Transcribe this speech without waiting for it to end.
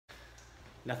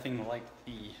Nothing like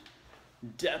the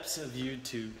depths of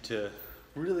YouTube to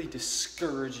really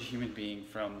discourage a human being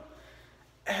from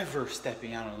ever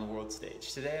stepping out on the world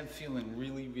stage. Today I'm feeling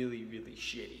really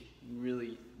shitty,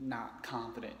 really not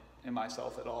confident in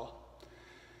myself at all.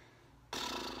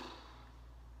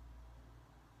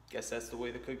 Guess that's the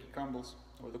way the cookie crumbles,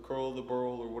 or the curl of the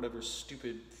burl, or whatever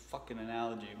stupid fucking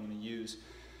analogy you want to use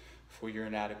for your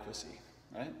inadequacy,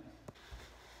 right?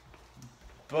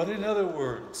 But in other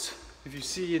words, if you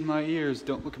see in my ears,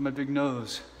 don't look at my big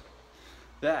nose.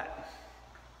 That,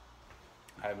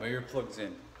 I have my earplugs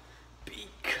in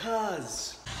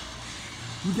because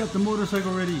we got the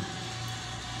motorcycle ready.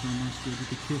 It's almost ready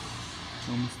to kick. It's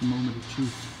almost the moment of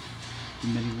truth. The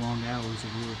many long hours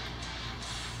of work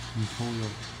and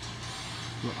toil.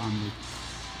 We're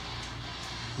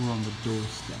on the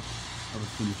doorstep of a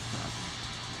finished project.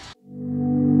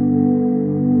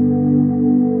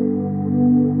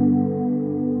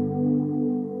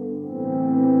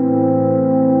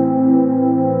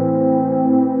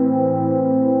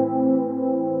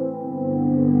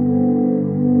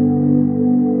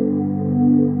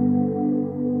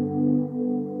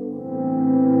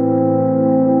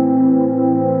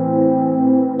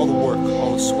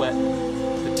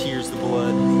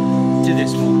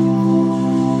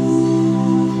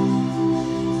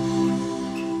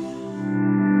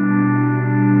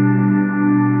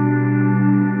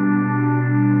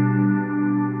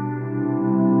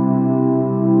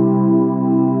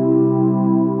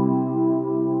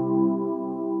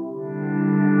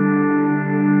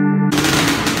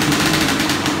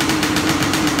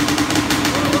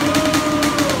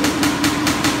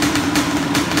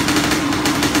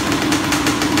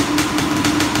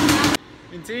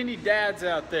 To any dads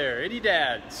out there, any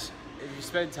dads, if you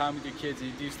spend time with your kids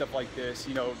and you do stuff like this,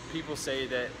 you know, people say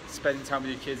that spending time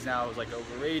with your kids now is like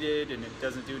overrated and it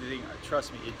doesn't do anything.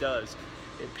 Trust me, it does.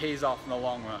 It pays off in the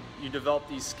long run. You develop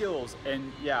these skills,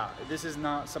 and yeah, this is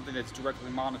not something that's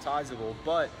directly monetizable,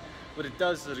 but what it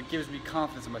does is it gives me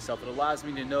confidence in myself. It allows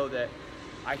me to know that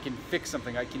I can fix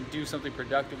something, I can do something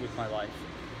productive with my life.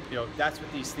 You know, that's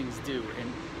what these things do. And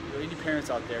you know, any parents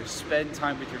out there, spend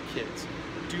time with your kids.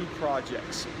 Do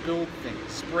projects, build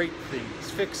things, break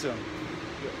things, fix them.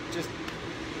 Just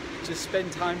spend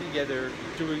time together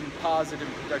doing positive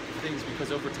and productive things,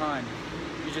 because over time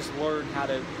you just learn how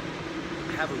to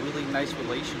have a really nice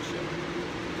relationship.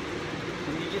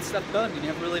 And you get stuff done and you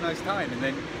have a really nice time, and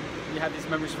then you have these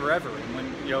memories forever. And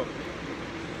when, you know,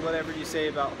 whatever you say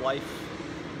about life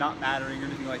not mattering or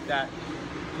anything like that,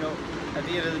 you know, at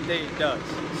the end of the day it does.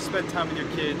 Spend time with your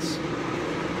kids.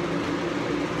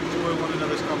 Enjoy one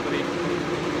another's company.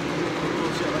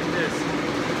 Bullshit like this.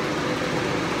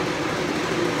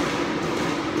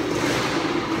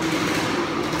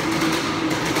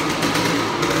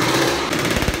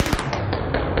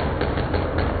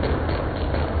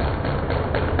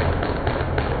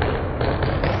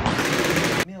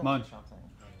 Munch.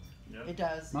 It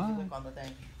does. If you click on the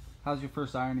thing. How's your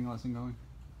first ironing lesson going?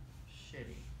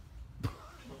 Shitty.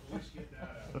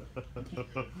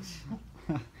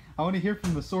 I want to hear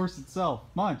from the source itself.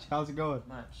 Munch, how's it going?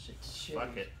 Munch, it's shitty.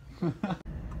 Fuck it.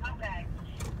 Okay.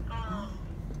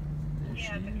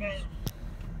 Yeah, because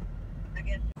I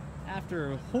guess.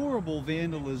 After horrible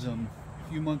vandalism a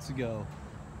few months ago,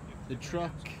 the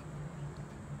truck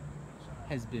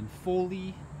has been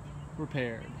fully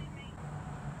repaired.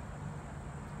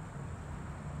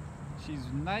 She's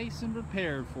nice and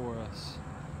repaired for us.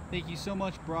 Thank you so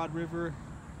much, Broad River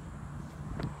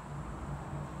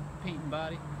Paint and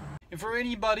Body. And for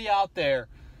anybody out there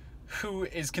who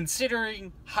is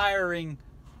considering hiring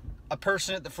a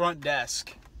person at the front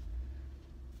desk,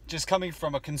 just coming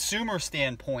from a consumer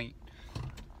standpoint,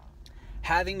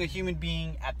 having a human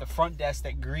being at the front desk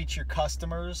that greets your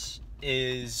customers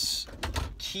is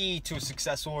key to a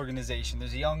successful organization.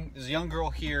 There's a young girl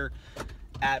here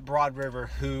at Broad River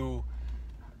who,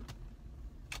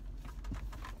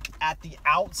 at the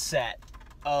outset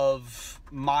of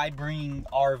my bringing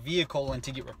our vehicle in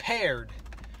to get repaired,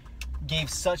 gave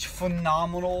such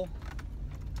phenomenal,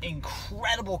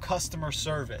 incredible customer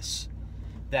service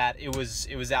that it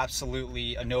was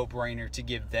absolutely a no-brainer to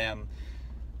give them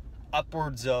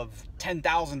upwards of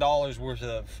 $10,000 worth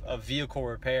of vehicle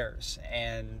repairs.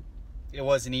 And it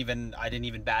wasn't even, I didn't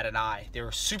even bat an eye. They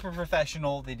were super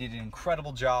professional. They did an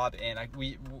incredible job, and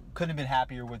we couldn't have been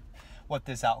happier with what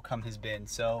this outcome has been.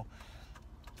 So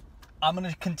I'm going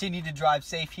to continue to drive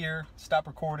safe here, stop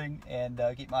recording, and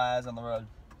keep my eyes on the road.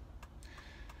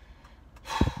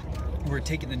 We're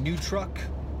taking the new truck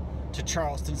to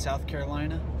Charleston, South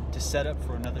Carolina to set up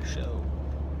for another show.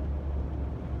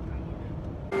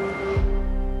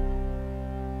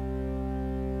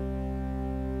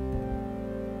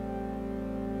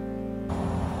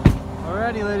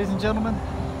 Alrighty, ladies and gentlemen,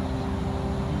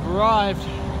 we've arrived.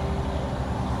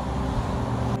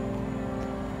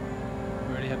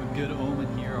 We already have a good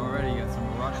omen here already. Got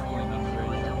some rush point on the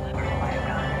radio.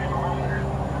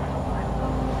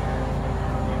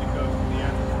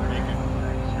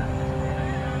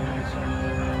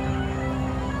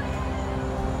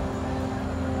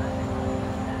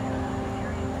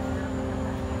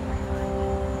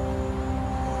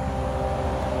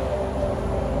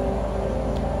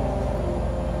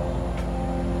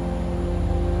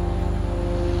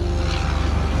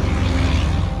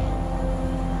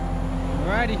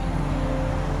 Alrighty,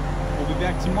 we'll be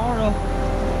back tomorrow,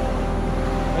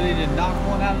 ready to knock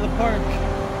one out of the park.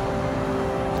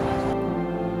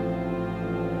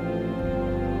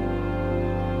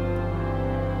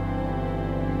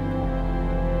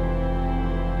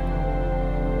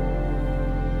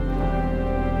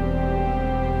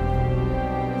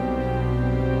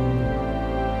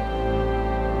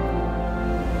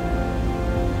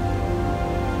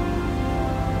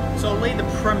 So I'll lay the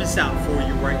premise out for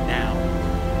you right now.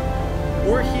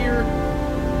 We're here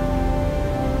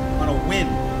on a whim.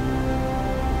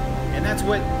 And that's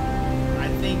what I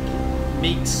think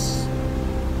makes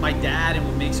my dad and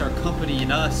what makes our company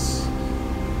and us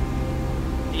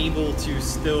able to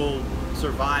still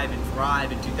survive and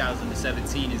thrive in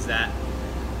 2017 is that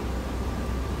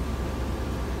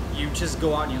you just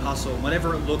go out and you hustle,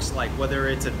 whatever it looks like, whether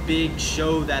it's a big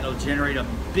show that'll generate a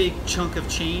big chunk of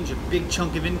change, a big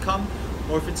chunk of income,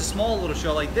 or if it's a small little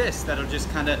show like this that'll just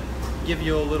kind of give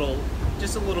you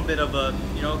just a little bit of a,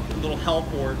 a little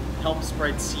help or help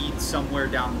spread seeds somewhere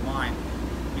down the line.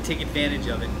 We take advantage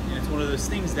of it, and it's one of those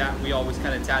things that we always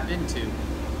kind of tap into.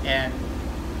 And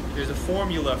there's a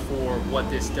formula for what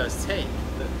this does take,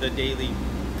 the daily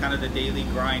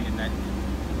grind, and that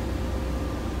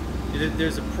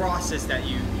there's a process that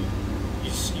you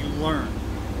learn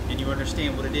and you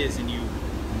understand what it is, and you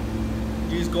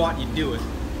just go out and you do it.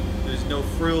 There's no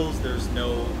frills, there's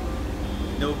no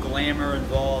glamour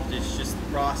involved. It's just the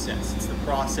process. It's the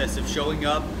process of showing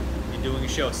up and doing a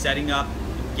show, setting up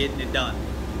and getting it done.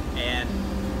 And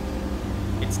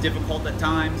it's difficult at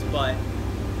times, but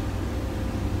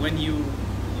when you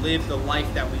live the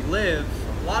life that we live,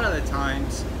 a lot of the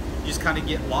times you just kind of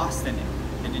get lost in it,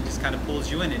 and it just kind of pulls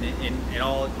you in, and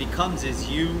all it becomes is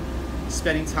you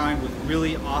spending time with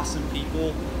really awesome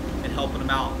people and helping them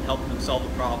out, helping them solve a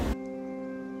problem.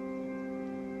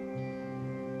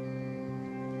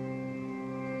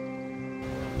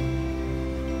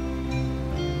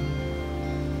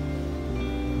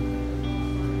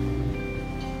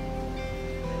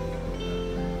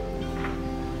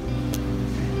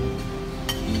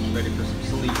 Ready for some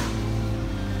sleep.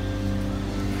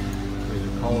 Ready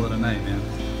to call it a night, man.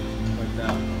 Like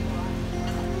that.